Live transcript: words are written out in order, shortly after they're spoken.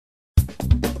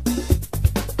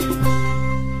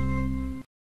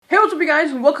up, you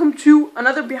guys, and welcome to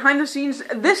another behind the scenes.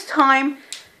 This time,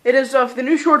 it is of the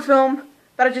new short film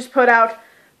that I just put out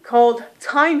called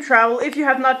Time Travel. If you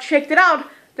have not checked it out,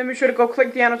 then be sure to go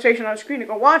click the annotation on the screen to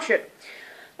go watch it.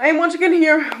 I am once again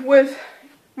here with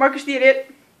Marcus the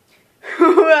Idiot,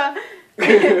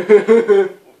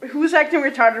 who's acting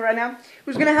retarded right now,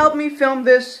 who's going to help me film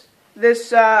this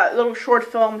little short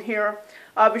film here.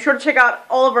 Be sure to check out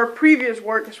all of our previous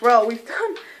work as well. We've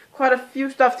done quite a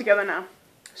few stuff together now,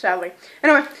 sadly.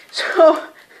 Anyway, so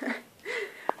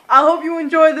I hope you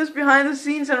enjoyed this behind the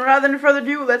scenes, and rather than further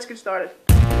ado, let's get started.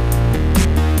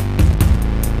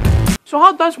 So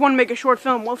how does one make a short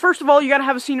film? Well, first of all, you gotta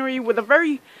have a scenery with a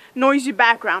very noisy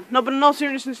background. No, but in all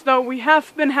seriousness though, we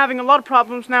have been having a lot of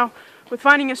problems now with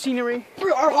finding a scenery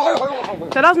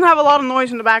that doesn't have a lot of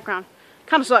noise in the background.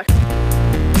 Kinda sucks.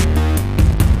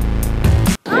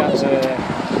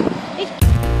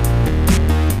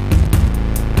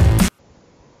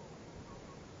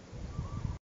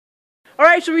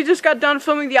 Alright, so we just got done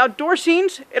filming the outdoor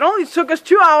scenes. It only took us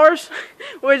 2 hours,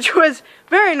 which was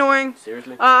very annoying.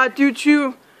 Seriously? Due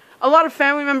to a lot of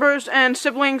family members and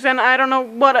siblings and I don't know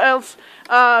what else,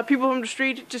 people from the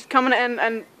street just coming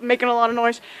and making a lot of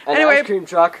noise. An anyway, ice cream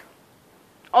truck.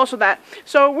 Also that.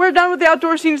 So we're done with the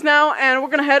outdoor scenes now, and we're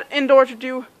gonna head indoor to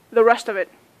do the rest of it.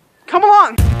 Come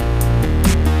along!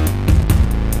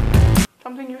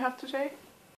 Something you have to say?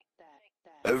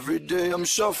 Every day I'm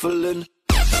shuffling.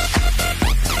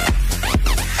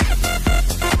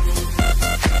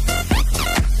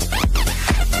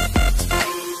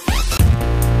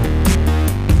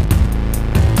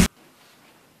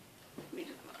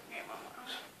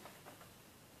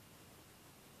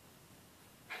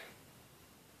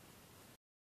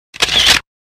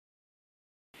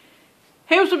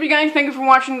 Hey, what's up, you guys? Thank you for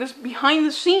watching this behind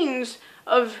the scenes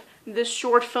of this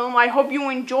short film. I hope you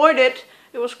enjoyed it.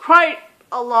 It was quite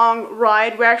a long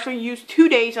ride. We actually used 2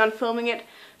 days on filming it.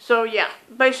 So yeah,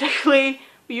 basically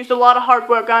we used a lot of hard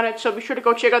work on it. So be sure to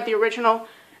go check out the original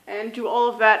and do all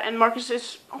of that. And Marcus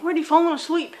is already falling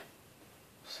asleep.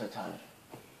 So tired.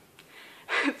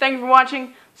 Thank you for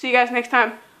watching. See you guys next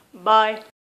time. Bye.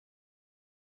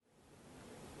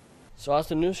 So how's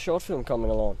the new short film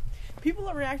coming along? People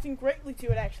are reacting greatly to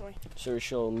it, actually. So we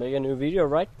shall make a new video,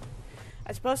 right?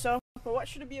 I suppose so. But what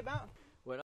should it be about?